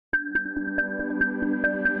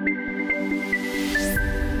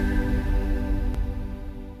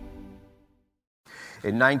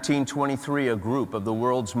In 1923, a group of the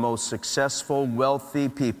world's most successful, wealthy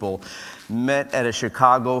people met at a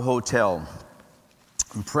Chicago hotel.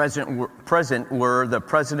 Present were the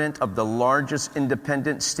president of the largest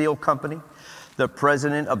independent steel company, the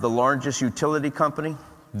president of the largest utility company,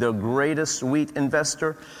 the greatest wheat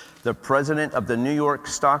investor, the president of the New York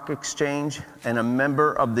Stock Exchange, and a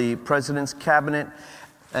member of the president's cabinet,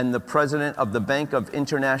 and the president of the Bank of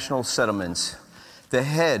International Settlements. The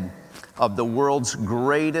head of the world's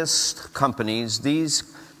greatest companies,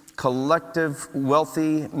 these collective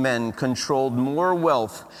wealthy men controlled more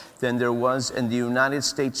wealth than there was in the United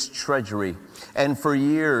States Treasury. And for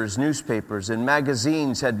years, newspapers and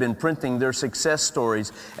magazines had been printing their success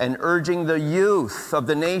stories and urging the youth of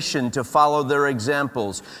the nation to follow their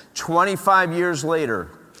examples. 25 years later,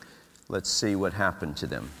 let's see what happened to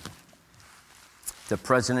them. The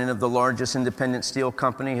president of the largest independent steel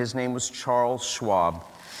company, his name was Charles Schwab.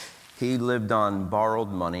 He lived on borrowed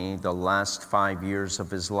money the last 5 years of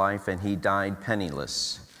his life, and he died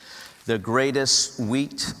penniless. The greatest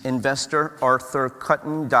wheat investor, Arthur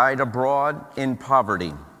Cutten, died abroad in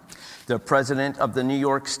poverty. The president of the New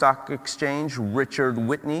York Stock Exchange, Richard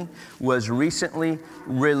Whitney, was recently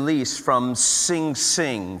released from Sing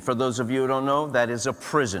Sing. For those of you who don't know, that is a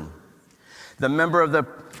prison. The member of the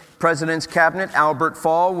president's cabinet, Albert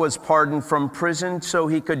Fall, was pardoned from prison so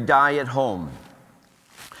he could die at home.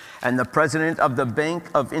 And the president of the Bank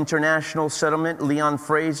of International Settlement, Leon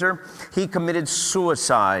Fraser, he committed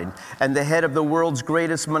suicide. And the head of the world's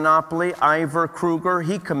greatest monopoly, Ivor Kruger,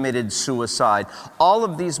 he committed suicide. All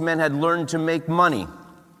of these men had learned to make money,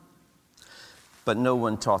 but no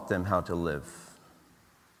one taught them how to live.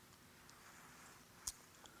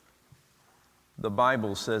 The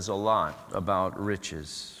Bible says a lot about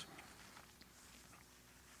riches.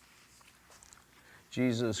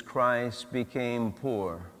 Jesus Christ became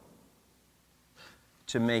poor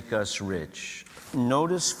to make us rich.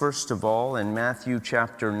 Notice, first of all, in Matthew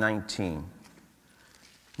chapter 19.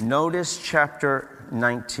 Notice chapter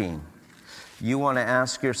 19. You want to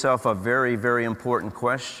ask yourself a very, very important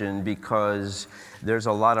question, because there's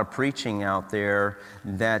a lot of preaching out there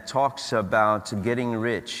that talks about getting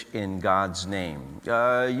rich in God's name.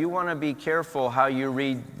 You want to be careful how you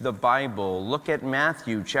read the Bible. Look at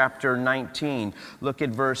Matthew chapter 19. Look at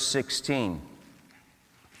verse 16.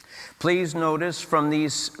 Please notice from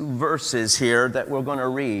these verses here that we're going to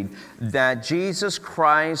read that Jesus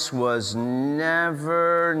Christ was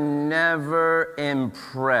never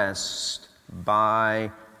impressed by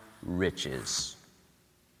riches.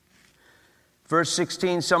 Verse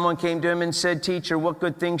 16, someone came to him and said, "Teacher, what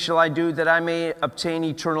good thing shall I do that I may obtain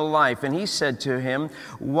eternal life?" And he said to him,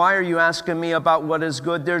 "Why are you asking me about what is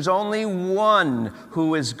good? There's only one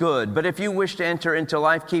who is good. But if you wish to enter into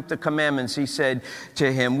life, keep the commandments." He said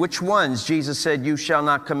to him, "Which ones?" Jesus said, "You shall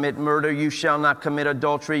not commit murder. You shall not commit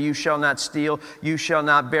adultery. You shall not steal. You shall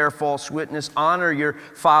not bear false witness. Honor your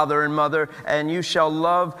father and mother. And you shall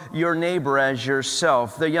love your neighbor as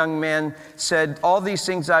yourself." The young man said, "All these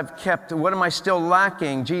things I've kept. What am I still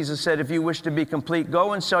lacking?" Jesus said, "If you wish to be complete,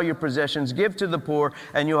 go and sell your possessions, give to the poor,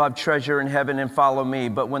 and you'll have treasure in heaven, and follow me."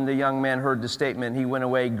 But when the young man heard the statement, he went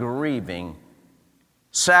away grieving,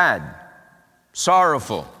 sad,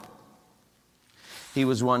 sorrowful. He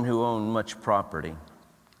was one who owned much property.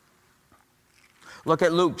 Look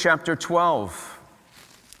at Luke chapter 12,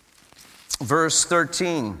 verse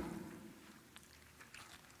 13.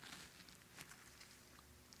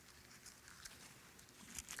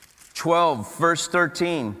 12, verse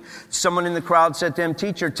 13. Someone in the crowd said to him,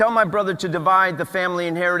 "Teacher, tell my brother to divide the family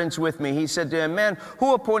inheritance with me." He said to him, "Man,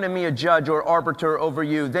 who appointed me a judge or arbiter over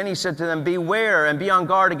you?" Then he said to them, "Beware and be on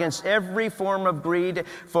guard against every form of greed,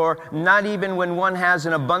 for not even when one has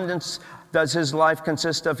an abundance does his life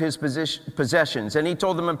consist of his possessions." And he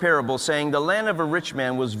told them a parable, saying, "The land of a rich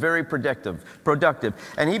man was very productive.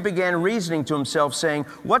 And he began reasoning to himself, saying,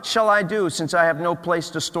 'What shall I do, since I have no place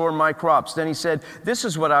to store my crops?' Then he said, 'This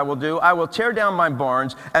is what I will do. I will tear down my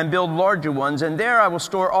barns and build larger ones, and there I will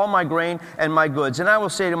store all my grain and my goods. And I will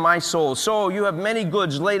say to my soul, soul, you have many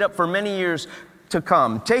goods laid up for many years to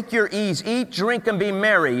come. Take your ease, eat, drink, and be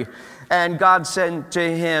merry.' And God said to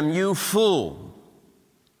him, 'You fool.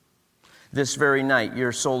 This very night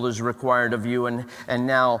your soul is required of you, and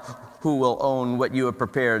now who will own what you have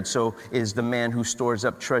prepared? So is the man who stores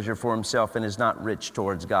up treasure for himself and is not rich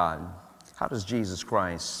towards God.'" How does Jesus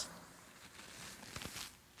Christ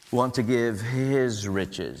want to give his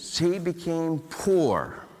riches? He became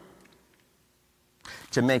poor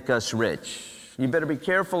to make us rich. You better be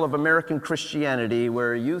careful of American Christianity,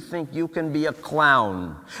 where you think you can be a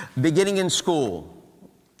clown beginning in school.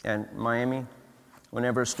 And Miami,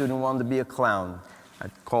 whenever a student wanted to be a clown,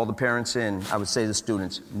 I'd call the parents in. I would say to the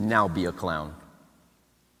students, now be a clown.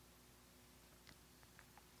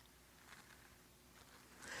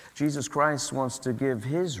 Jesus Christ wants to give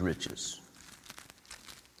his riches.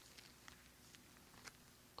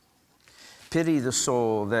 Pity the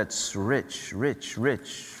soul that's rich, rich,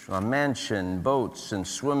 rich, a mansion, boats, and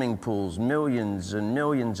swimming pools, millions and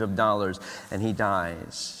millions of dollars, and he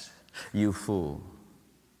dies. You fool.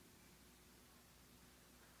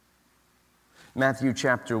 Matthew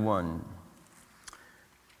chapter 1.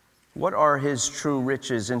 What are his true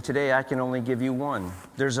riches? And today I can only give you one.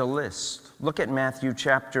 There's a list. Look at Matthew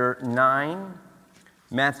chapter 9.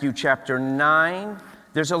 Matthew chapter 9.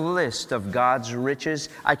 There's a list of God's riches.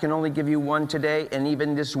 I can only give you one today, and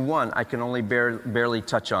even this one I can only barely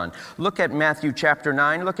touch on. Look at Matthew chapter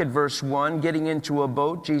 9. Look at verse 1. Getting into a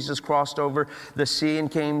boat, Jesus crossed over the sea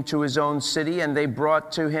and came to his own city, and they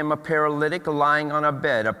brought to him a paralytic lying on a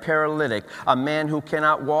bed. A paralytic, a man who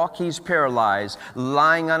cannot walk, he's paralyzed,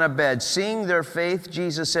 lying on a bed. Seeing their faith,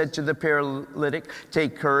 Jesus said to the paralytic,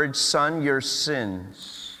 "Take courage, son, your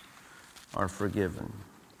sins are forgiven."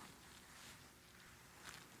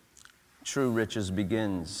 True riches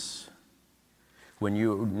begins when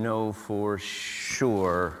you know for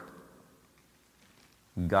sure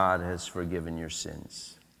God has forgiven your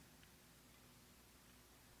sins.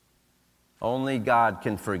 Only God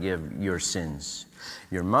can forgive your sins.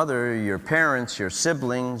 Your mother, your parents, your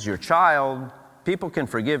siblings, your child, people can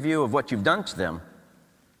forgive you of what you've done to them.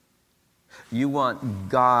 You want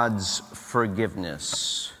God's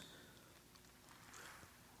forgiveness.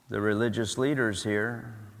 The religious leaders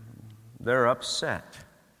here, they're upset.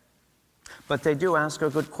 But they do ask a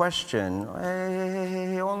good question.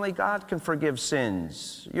 Hey, only God can forgive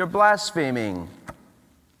sins. You're blaspheming.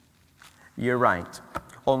 You're right.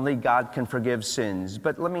 Only God can forgive sins.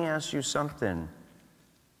 But let me ask you something.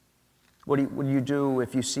 What do you do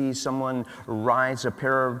if you see someone rise a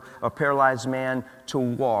paralyzed man to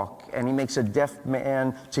walk, and he makes a deaf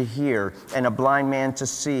man to hear and a blind man to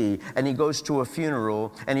see, and he goes to a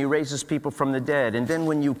funeral and he raises people from the dead, and then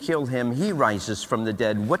when you kill him, he rises from the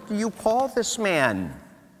dead? What do you call this man?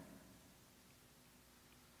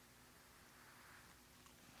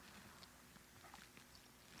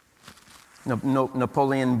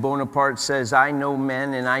 Napoleon Bonaparte says, "I know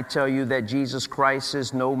men, and I tell you that Jesus Christ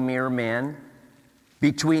is no mere man.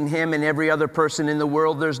 Between him and every other person in the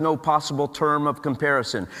world, there's no possible term of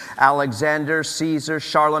comparison. Alexander, Caesar,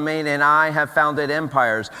 Charlemagne, and I have founded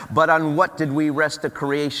empires. But on what did we rest the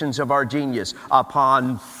creations of our genius?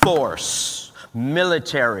 Upon force,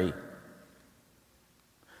 military."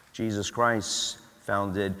 Jesus Christ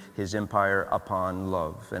founded his empire upon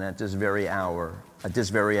love. And at this very hour,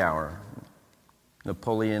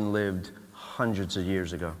 Napoleon lived hundreds of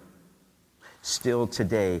years ago. Still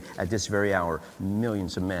today, at this very hour,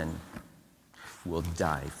 millions of men will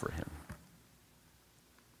die for him.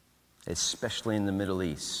 Especially in the Middle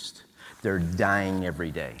East. They're dying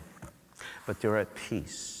every day. But they're at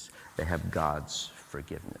peace. They have God's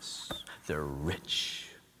forgiveness. They're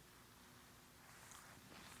rich.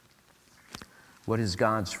 What is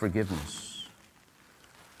God's forgiveness?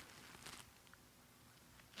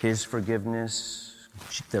 His forgiveness,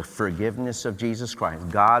 the forgiveness of Jesus Christ,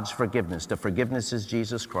 God's forgiveness, the forgiveness is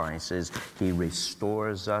Jesus Christ, is he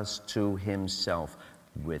restores us to himself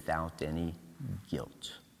without any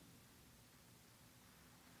guilt.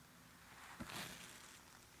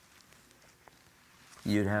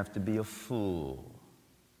 You'd have to be a fool,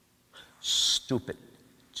 stupid,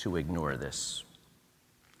 to ignore this.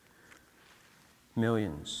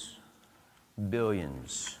 Millions,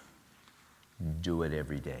 billions do it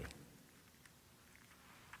every day.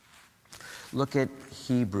 Look at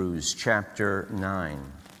Hebrews chapter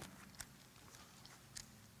 9.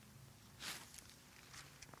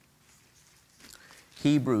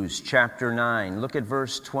 Hebrews chapter 9. Look at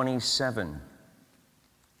verse 27.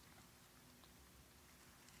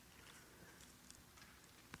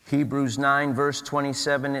 Hebrews 9, verse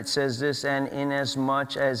 27, it says this, "And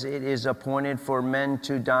inasmuch as it is appointed for men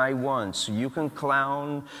to die once." You can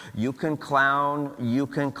clown, you can clown, you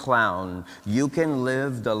can clown. You can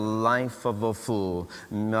live the life of a fool.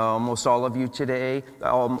 Almost all of you today,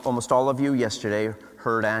 almost all of you yesterday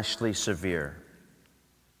heard Ashley Severe.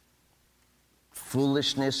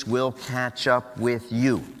 Foolishness will catch up with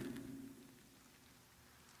you.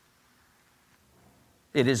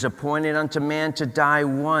 It is appointed unto man to die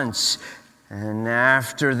once, and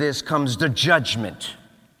after this comes the judgment.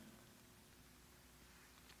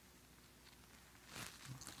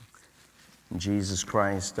 Jesus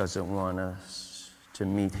Christ doesn't want us to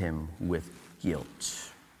meet him with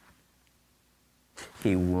guilt.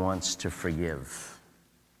 He wants to forgive.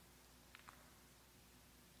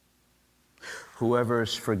 Whoever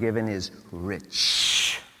is forgiven is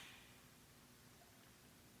rich.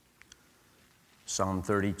 Psalm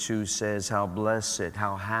 32 says, how blessed,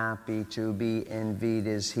 how happy to be envied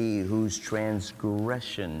is he whose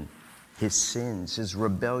transgression, his sins, his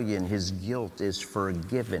rebellion, his guilt is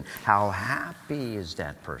forgiven. How happy is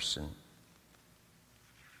that person?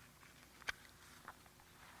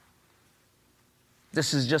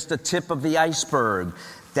 This is just the tip of the iceberg,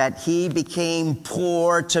 that he became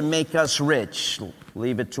poor to make us rich.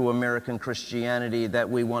 Leave it to American Christianity that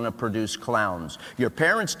we want to produce clowns. Your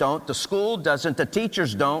parents don't, the school doesn't, the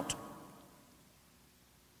teachers don't.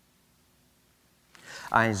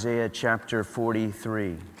 Isaiah chapter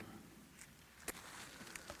 43.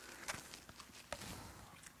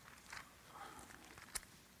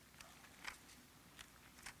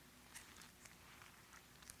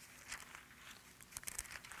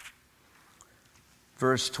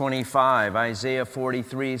 Verse 25, Isaiah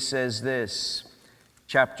 43 says this,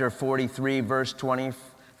 chapter 43, verse 25,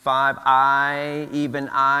 I, even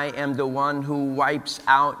I, am the one who wipes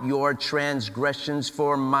out your transgressions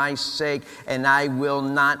for my sake, and I will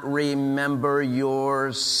not remember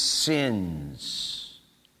your sins.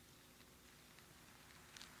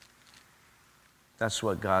 That's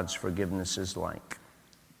what God's forgiveness is like.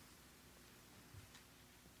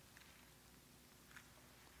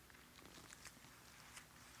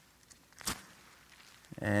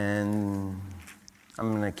 And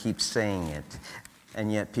I'm going to keep saying it,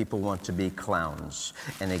 and yet people want to be clowns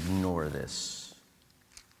and ignore this.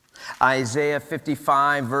 Isaiah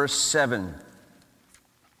 55, verse 7.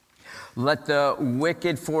 Let the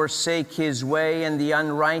wicked forsake his way, and the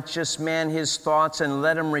unrighteous man his thoughts, and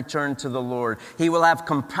let him return to the Lord. He will have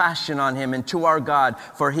compassion on him and to our God,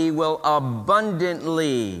 for he will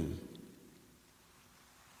abundantly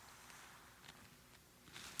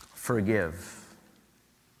forgive.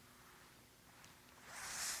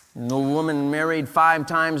 The woman married 5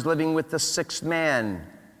 times, living with the 6th man.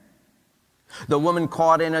 The woman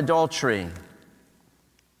caught in adultery.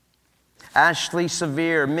 Ashley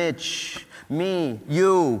Severe, Mitch, me,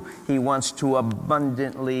 you. He wants to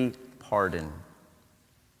abundantly pardon.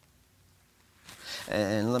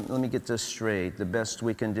 And let me get this straight. The best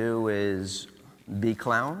we can do is be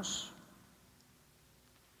clowns.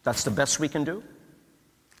 That's the best we can do.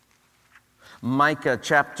 Micah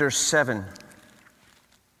chapter 7.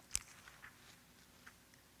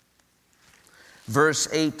 Verse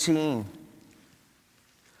 18,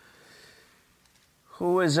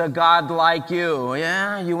 who is a God like you?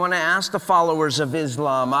 Yeah, you want to ask the followers of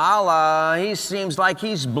Islam. Allah, he seems like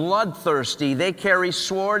he's bloodthirsty. They carry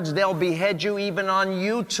swords. They'll behead you even on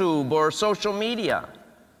YouTube or social media.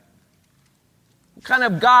 What kind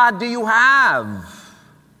of God do you have?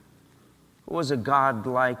 Who is a God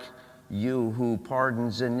like you, who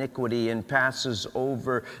pardons iniquity and passes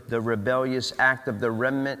over the rebellious act of the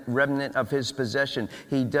remnant of his possession?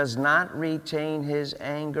 He does not retain his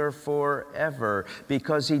anger forever,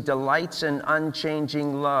 because he delights in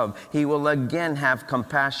unchanging love. He will again have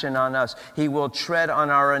compassion on us. He will tread on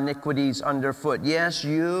our iniquities underfoot. Yes,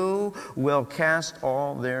 you will cast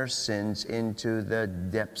all their sins into the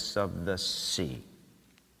depths of the sea.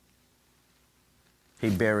 He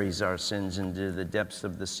buries our sins into the depths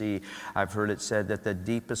of the sea. I've heard it said that the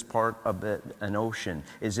deepest part of an ocean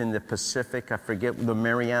is in the Pacific. I forget, the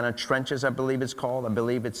Mariana Trenches, I believe it's called. I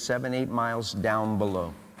believe it's 7-8 miles down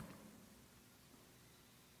below.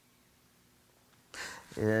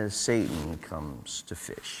 Satan comes to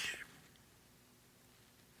fish.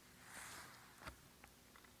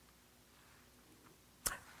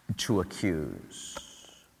 To accuse.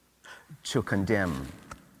 To condemn.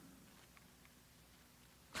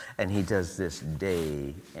 And he does this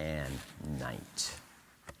day and night.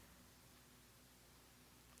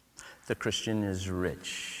 The Christian is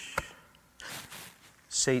rich.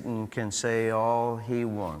 Satan can say all he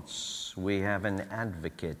wants. We have an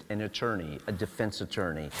advocate, an attorney, a defense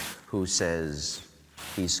attorney who says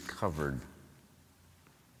he's covered.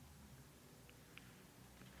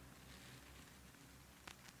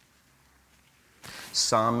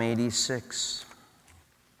 Psalm 86.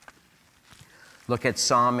 Look at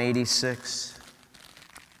Psalm 86.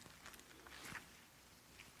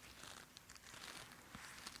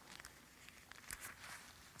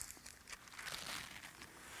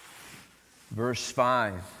 Verse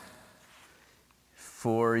 5.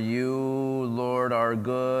 For you, Lord, are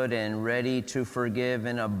good and ready to forgive,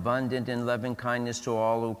 and abundant in loving kindness to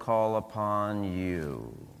all who call upon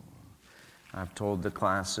you. I've told the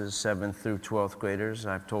classes, 7th through 12th graders,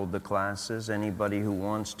 I've told the classes, anybody who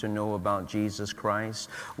wants to know about Jesus Christ.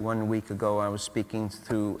 1 week ago, I was speaking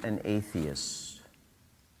to an atheist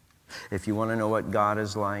If you want to know what God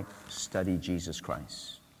is like, study Jesus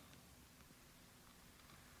Christ.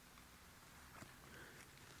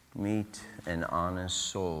 Meet an honest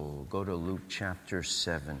soul. Go to Luke chapter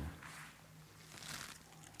 7.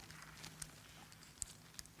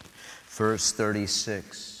 Verse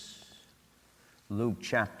 36. Luke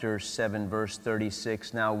chapter 7, verse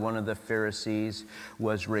 36. Now one of the Pharisees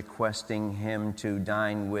was requesting him to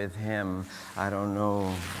dine with him. I don't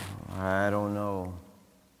know.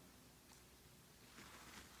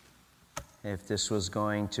 If this was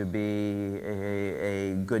going to be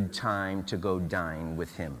a good time to go dine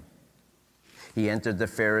with him. He entered the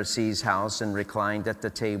Pharisee's house and reclined at the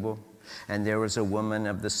table. And there was a woman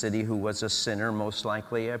of the city who was a sinner, most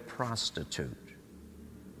likely a prostitute.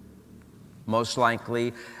 Most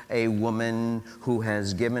likely a woman who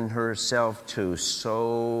has given herself to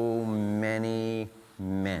so many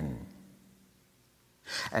men.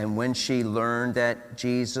 And when she learned that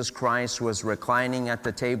Jesus Christ was reclining at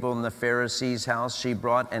the table in the Pharisee's house, she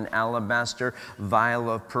brought an alabaster vial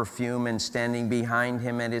of perfume, and standing behind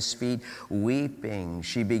him at his feet, weeping,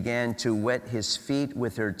 she began to wet his feet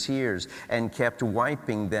with her tears and kept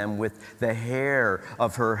wiping them with the hair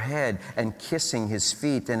of her head and kissing his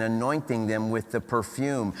feet and anointing them with the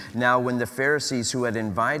perfume. Now when the Pharisees who had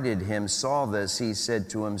invited him saw this, he said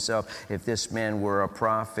to himself, if this man were a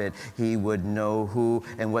prophet, he would know who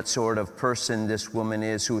and what sort of person this woman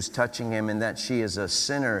is who is touching him, and that she is a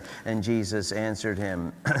sinner. And Jesus answered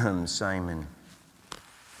him, Simon,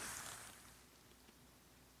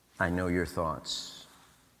 I know your thoughts.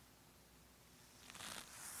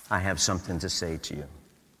 I have something to say to you.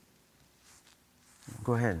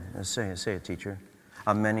 Go ahead, say it, teacher.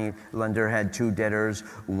 A money lender had 2 debtors.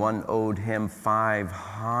 One owed him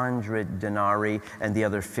 500 denarii and the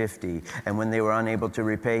other 50. And when they were unable to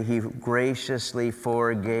repay, he graciously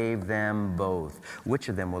forgave them both. Which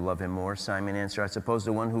of them will love him more? Simon answered, I suppose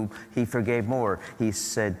the one who he forgave more. He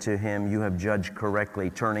said to him, you have judged correctly.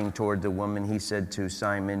 Turning toward the woman, he said to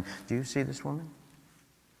Simon, do you see this woman?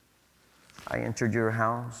 I entered your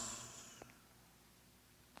house.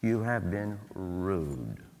 You have been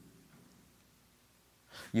rude.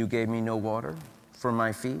 You gave me no water for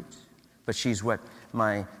my feet, but she's wet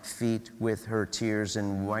my feet with her tears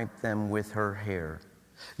and wiped them with her hair.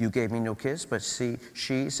 You gave me no kiss, but see,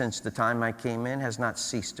 she, since the time I came in, has not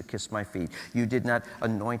ceased to kiss my feet. You did not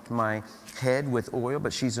anoint my head with oil,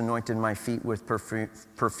 but she's anointed my feet with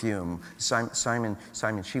perfume.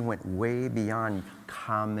 Simon, she went way beyond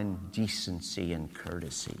common decency and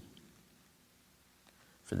courtesy.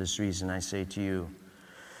 For this reason, I say to you,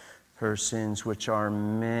 her sins, which are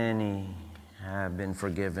many, have been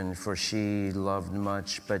forgiven, for she loved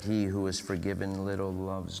much, but he who is forgiven little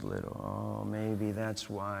loves little. Oh, maybe that's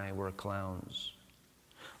why we're clowns.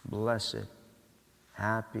 Blessed,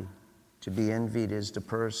 happy, to be envied is the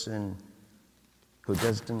person who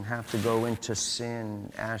doesn't have to go into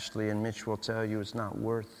sin. Ashley and Mitch will tell you it's not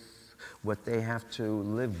worth what they have to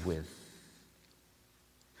live with.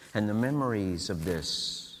 And the memories of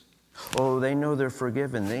this. Oh, they know they're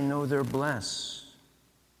forgiven. They know they're blessed.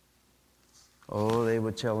 Oh, they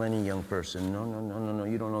would tell any young person, no,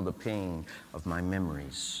 you don't know the pain of my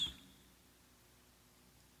memories.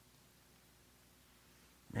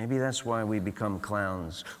 Maybe that's why we become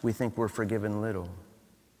clowns. We think we're forgiven little.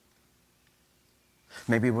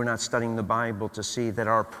 Maybe we're not studying the Bible to see that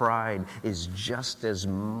our pride is just as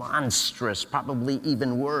monstrous, probably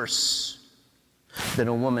even worse, than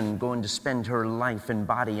a woman going to spend her life and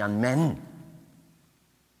body on men.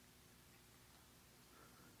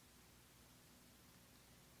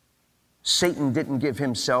 Satan didn't give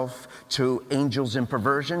himself to angels and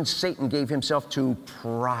perversion. Satan gave himself to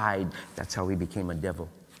pride. That's how he became a devil.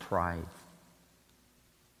 Pride.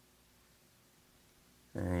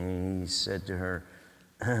 And he said to her,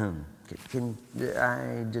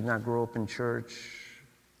 I did not grow up in church.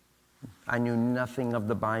 I knew nothing of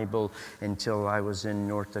the Bible until I was in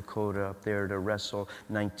North Dakota up there to wrestle.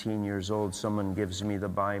 19 years old, someone gives me the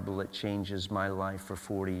Bible. It changes my life for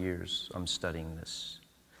 40 years. I'm studying this.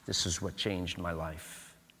 This is what changed my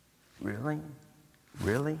life. Really?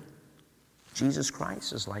 Really? Jesus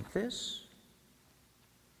Christ is like this?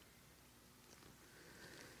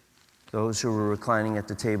 Those who were reclining at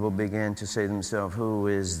the table began to say to themselves, who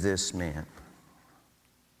is this man?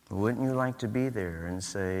 Wouldn't you like to be there and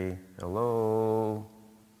say, hello,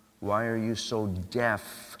 why are you so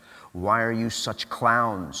deaf? Why are you such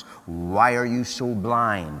clowns? Why are you so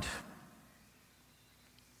blind?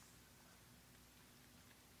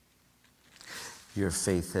 Your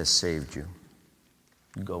faith has saved you.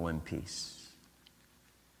 Go in peace.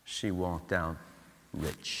 She walked out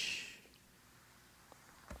rich.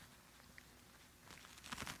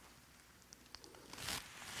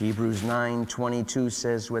 Hebrews 9:22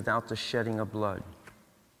 says, without the shedding of blood,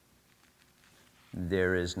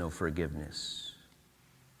 there is no forgiveness.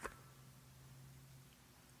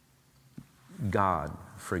 God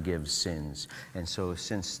forgives sins. And so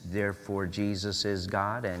since therefore Jesus is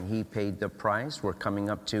God and he paid the price, we're coming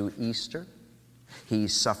up to Easter. He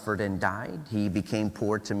suffered and died. He became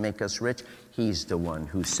poor to make us rich. He's the one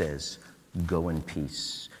who says, go in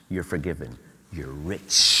peace. You're forgiven. You're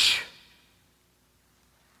rich.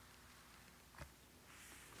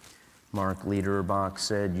 Mark Liederbach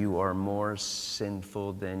said, you are more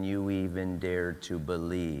sinful than you even dared to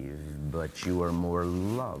believe, but you are more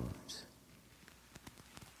loved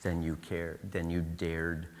than you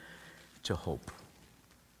dared to hope.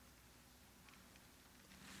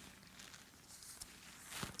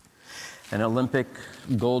 An Olympic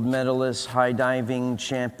gold medalist, high diving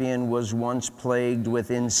champion was once plagued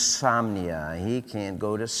with insomnia. He can't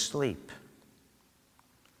go to sleep.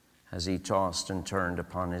 As he tossed and turned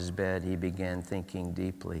upon his bed, he began thinking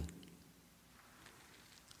deeply.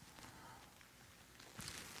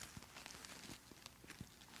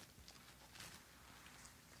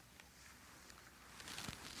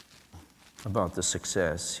 About the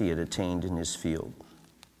success he had attained in his field.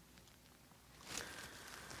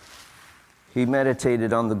 He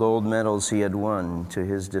meditated on the gold medals he had won. To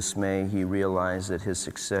his dismay, he realized that his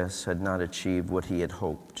success had not achieved what he had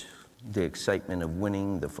hoped. The excitement of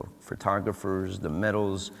winning, the photographers, the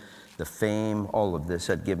medals, the fame, all of this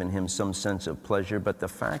had given him some sense of pleasure, but the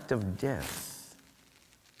fact of death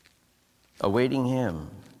awaiting him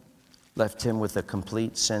left him with a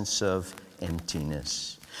complete sense of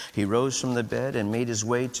emptiness. He rose from the bed and made his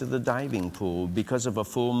way to the diving pool. Because of a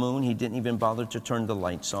full moon, he didn't even bother to turn the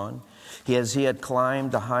lights on. As he had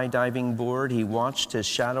climbed the high diving board, he watched his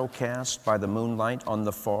shadow cast by the moonlight on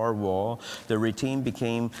the far wall. The routine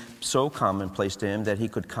became so commonplace to him that he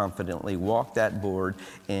could confidently walk that board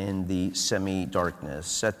in the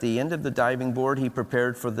semi-darkness. At the end of the diving board, he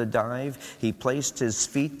prepared for the dive. He placed his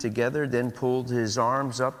feet together, then pulled his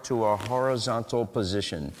arms up to a horizontal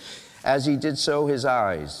position. As he did so, his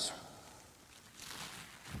eyes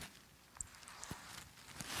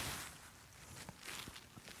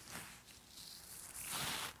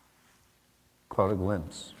caught a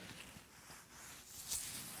glimpse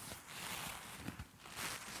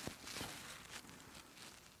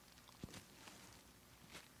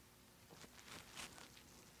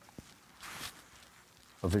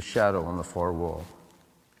of his shadow on the far wall.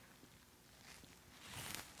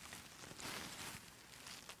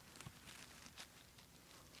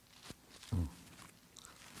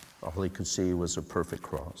 All he could see was a perfect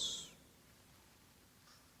cross.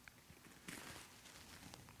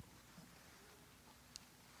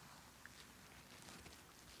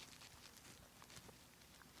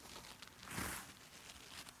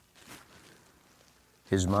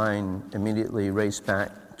 His mind immediately raced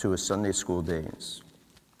back to his Sunday school days.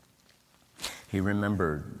 He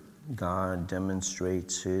remembered God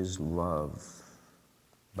demonstrates his love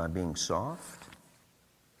by being soft,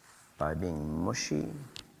 by being mushy,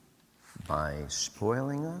 by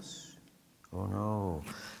spoiling us. Oh no,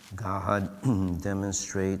 God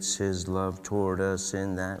demonstrates his love toward us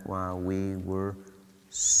in that while we were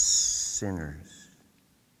sinners,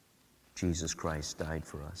 Jesus Christ died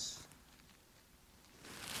for us.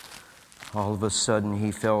 All of a sudden,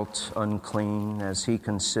 he felt unclean as he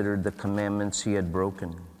considered the commandments he had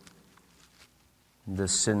broken. The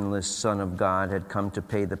sinless Son of God had come to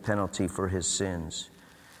pay the penalty for his sins.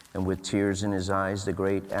 And with tears in his eyes, the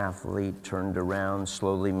great athlete turned around,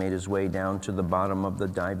 slowly made his way down to the bottom of the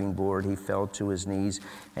diving board. He fell to his knees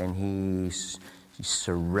and he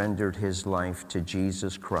surrendered his life to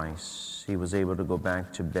Jesus Christ. He was able to go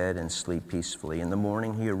back to bed and sleep peacefully. In the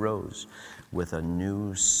morning, he arose with a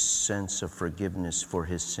new sense of forgiveness for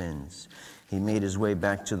his sins. He made his way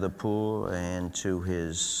back to the pool, and to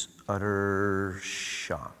his utter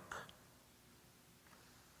shock,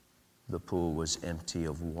 the pool was empty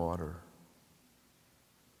of water.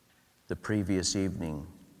 The previous evening,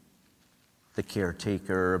 the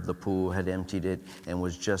caretaker of the pool had emptied it and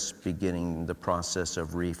was just beginning the process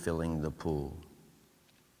of refilling the pool.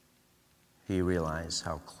 He realized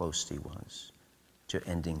how close he was to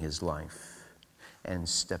ending his life and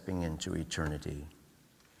stepping into eternity.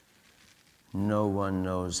 No one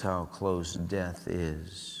knows how close death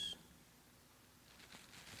is.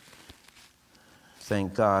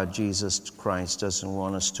 Thank God Jesus Christ doesn't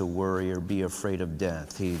want us to worry or be afraid of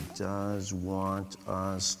death. He does want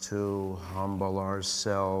us to humble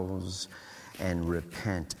ourselves and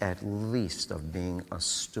repent, at least of being a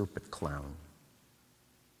stupid clown.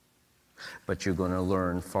 But you're going to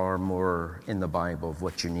learn far more in the Bible of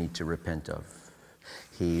what you need to repent of.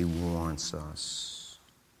 He wants us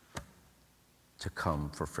to come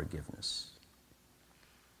for forgiveness.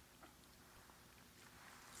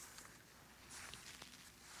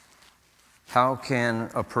 How can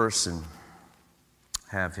a person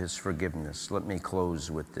have his forgiveness? Let me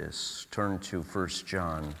close with this. Turn to 1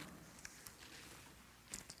 John.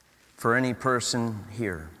 For any person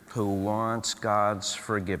here who wants God's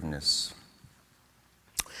forgiveness,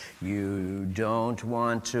 you don't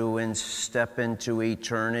want to step into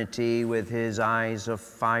eternity with his eyes of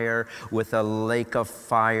fire, with a lake of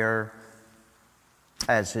fire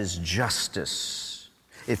as his justice.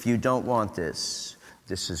 If you don't want this,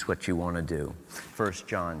 this is what you want to do. 1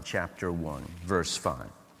 John chapter 1, verse 5.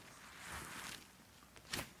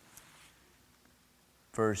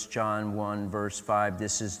 1 John 1, verse 5,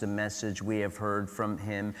 this is the message we have heard from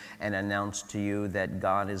him and announced to you, that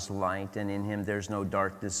God is light, and in him there's no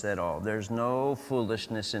darkness at all. There's no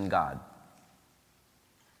foolishness in God.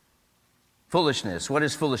 Foolishness. What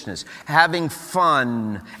is foolishness? Having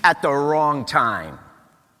fun at the wrong time.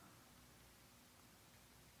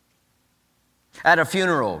 At a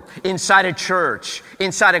funeral, inside a church,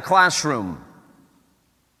 inside a classroom.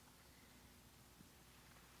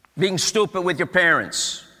 Being stupid with your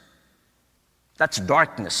parents. That's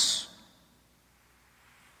darkness.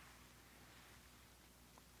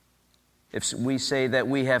 If we say that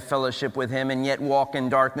we have fellowship with him and yet walk in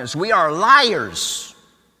darkness, we are liars.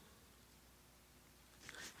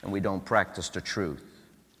 And we don't practice the truth.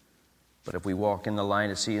 But if we walk in the light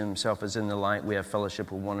and see himself as in the light, we have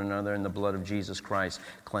fellowship with one another, and the blood of Jesus Christ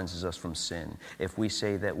cleanses us from sin. If we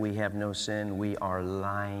say that we have no sin, we are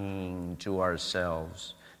lying to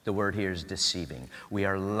ourselves. The word here is deceiving. We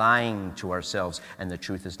are lying to ourselves, and the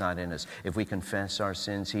truth is not in us. If we confess our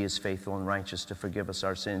sins, he is faithful and righteous to forgive us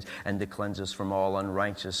our sins and to cleanse us from all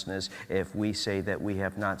unrighteousness. If we say that we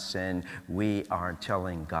have not sinned, we are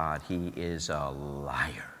telling God he is a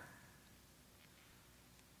liar.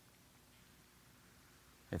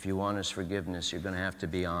 If you want his forgiveness, you're going to have to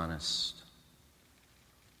be honest.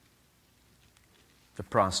 The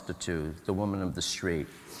prostitute, the woman of the street,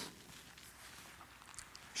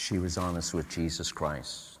 she was honest with Jesus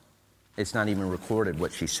Christ. It's not even recorded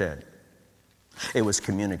what she said. It was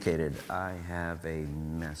communicated. I have a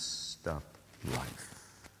messed up life.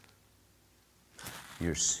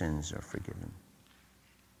 Your sins are forgiven.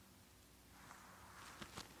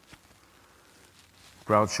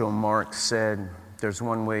 Groucho Marx said, there's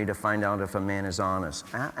one way to find out if a man is honest.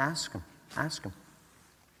 Ask him. Ask him.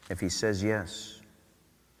 If he says yes,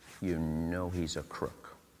 you know he's a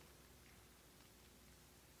crook.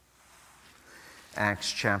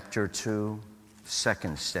 Acts chapter 2,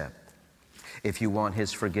 second step. If you want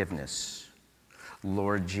his forgiveness,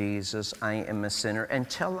 Lord Jesus, I am a sinner. And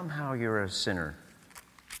tell him how you're a sinner.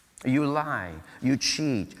 You lie. You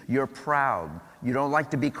cheat. You're proud. You don't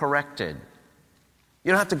like to be corrected.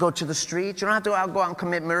 You don't have to go to the streets. You don't have to go out and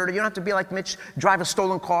commit murder. You don't have to be like Mitch, drive a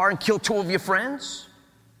stolen car and kill 2 of your friends.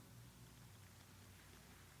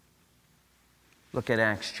 Look at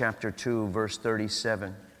Acts chapter 2, verse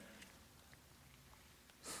 37.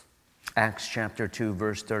 Acts chapter 2,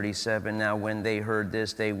 verse 37. Now, when they heard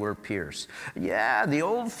this, they were pierced. Yeah, the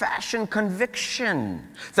old-fashioned conviction,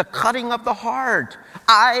 the cutting of the heart.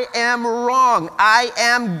 I am wrong. I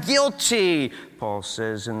am guilty. Paul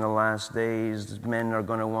says in the last days, men are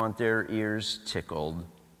going to want their ears tickled.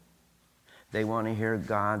 They want to hear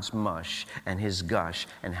God's mush and his gush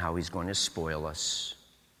and how he's going to spoil us.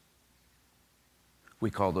 We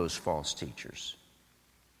call those false teachers.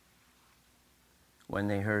 When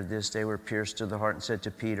they heard this, they were pierced to the heart and said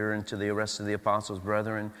to Peter and to the rest of the apostles,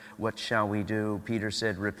 brethren, what shall we do? Peter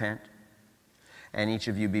said, repent, and each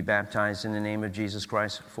of you be baptized in the name of Jesus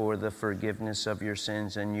Christ for the forgiveness of your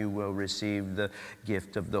sins, and you will receive the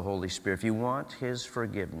gift of the Holy Spirit. If you want his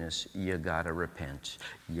forgiveness, you gotta repent.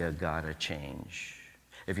 You gotta change.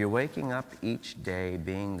 If you're waking up each day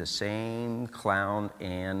being the same clown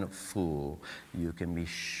and fool, you can be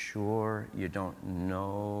sure you don't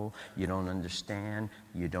know, you don't understand,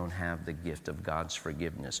 you don't have the gift of God's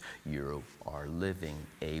forgiveness. You are living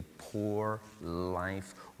a poor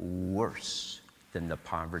life, worse than the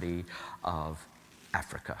poverty of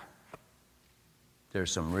Africa.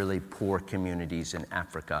 There's some really poor communities in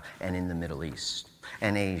Africa and in the Middle East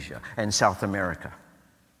and Asia and South America.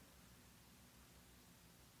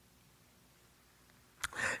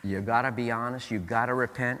 You got to be honest. You got to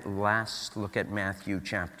repent. Last, look at Matthew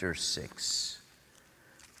chapter 6.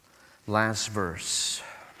 Last verse.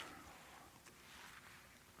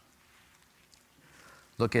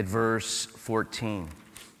 Look at verse 14.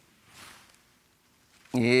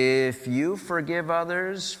 If you forgive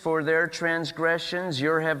others for their transgressions,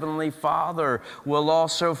 your heavenly Father will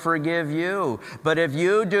also forgive you. But if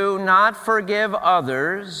you do not forgive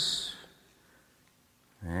others,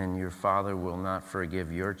 then your Father will not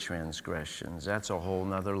forgive your transgressions. That's a whole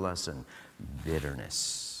nother lesson.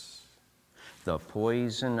 Bitterness. The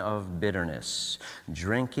poison of bitterness.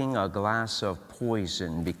 Drinking a glass of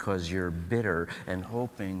poison because you're bitter and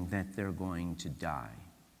hoping that they're going to die.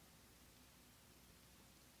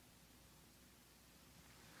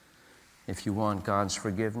 If you want God's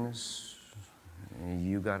forgiveness,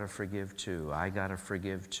 you got to forgive too. I got to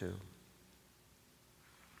forgive too.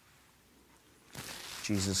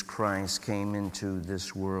 Jesus Christ came into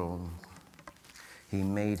this world. He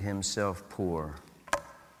made himself poor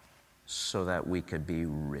so that we could be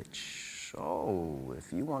rich. Oh,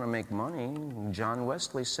 if you want to make money, John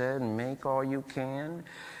Wesley said, make all you can,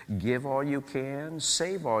 give all you can,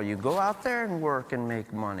 save all you. Go out there and work and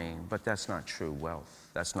make money. But that's not true wealth.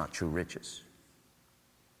 That's not true riches.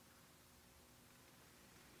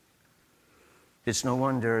 It's no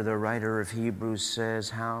wonder the writer of Hebrews says,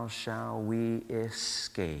 how shall we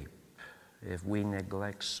escape if we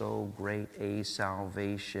neglect so great a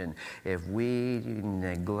salvation? If we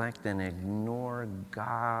neglect and ignore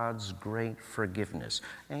God's great forgiveness,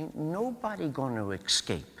 ain't nobody going to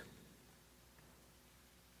escape.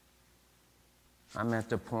 I'm at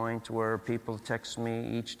the point where people text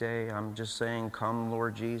me each day. I'm just saying, come,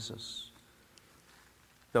 Lord Jesus.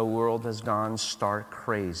 The world has gone stark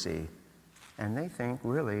crazy, and they think,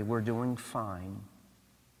 really, we're doing fine.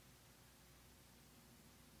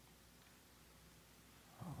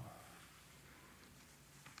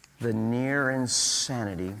 The near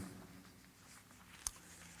insanity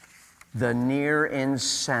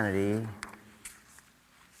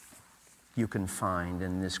you can find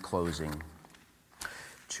in this closing.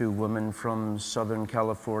 Two women from Southern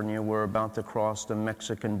California were about to cross the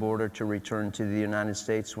Mexican border to return to the United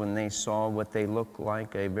States when they saw what they looked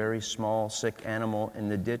like, a very small, sick animal in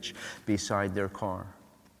the ditch beside their car.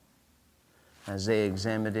 As they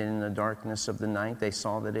examined it in the darkness of the night, they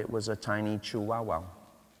saw that it was a tiny chihuahua.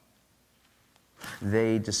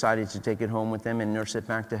 They decided to take it home with them and nurse it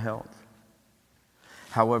back to health.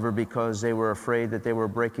 However, because they were afraid that they were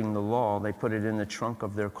breaking the law, they put it in the trunk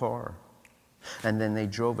of their car. And then they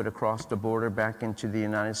drove it across the border back into the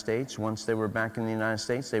United States. Once they were back in the United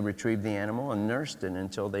States, they retrieved the animal and nursed it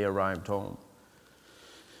until they arrived home.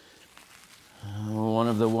 One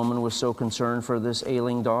of the women was so concerned for this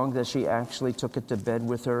ailing dog that she actually took it to bed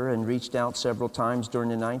with her and reached out several times during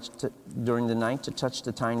the night to touch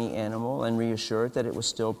the tiny animal and reassure it that it was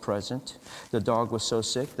still present. The dog was so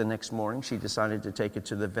sick, the next morning she decided to take it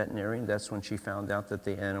to the veterinarian. That's when she found out that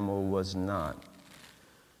the animal was not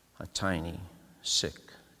a tiny, sick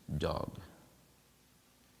dog.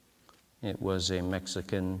 It was a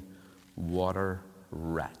Mexican water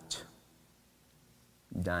rat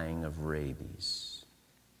dying of rabies.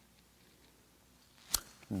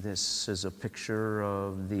 This is a picture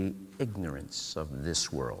of the ignorance of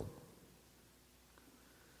this world.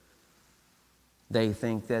 They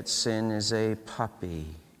think that sin is a puppy.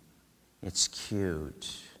 It's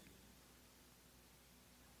cute,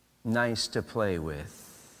 nice to play with,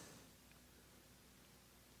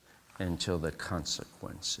 until the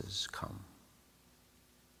consequences come.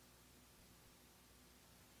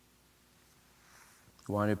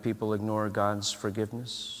 Why do people ignore God's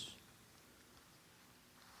forgiveness?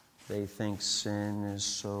 They think sin is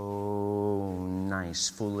so nice.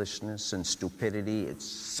 Foolishness and stupidity, it's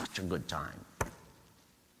such a good time.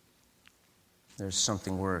 There's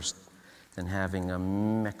something worse than having a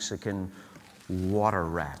Mexican water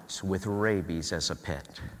rat with rabies as a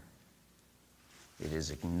pet. It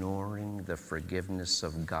is ignoring the forgiveness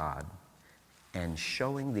of God and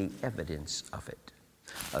showing the evidence of it.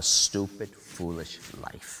 A stupid, foolish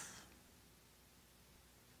life.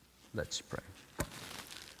 Let's pray.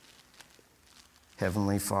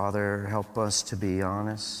 Heavenly Father, help us to be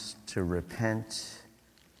honest, to repent.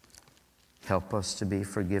 Help us to be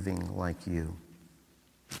forgiving like you.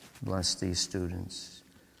 Bless these students,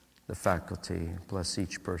 the faculty, bless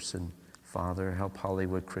each person. Father, help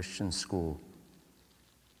Hollywood Christian School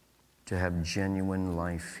to have genuine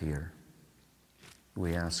life here.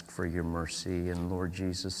 We ask for your mercy, and Lord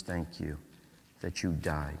Jesus, thank you that you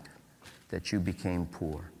died, that you became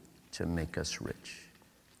poor to make us rich.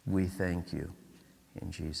 We thank you in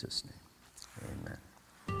Jesus' name. Amen.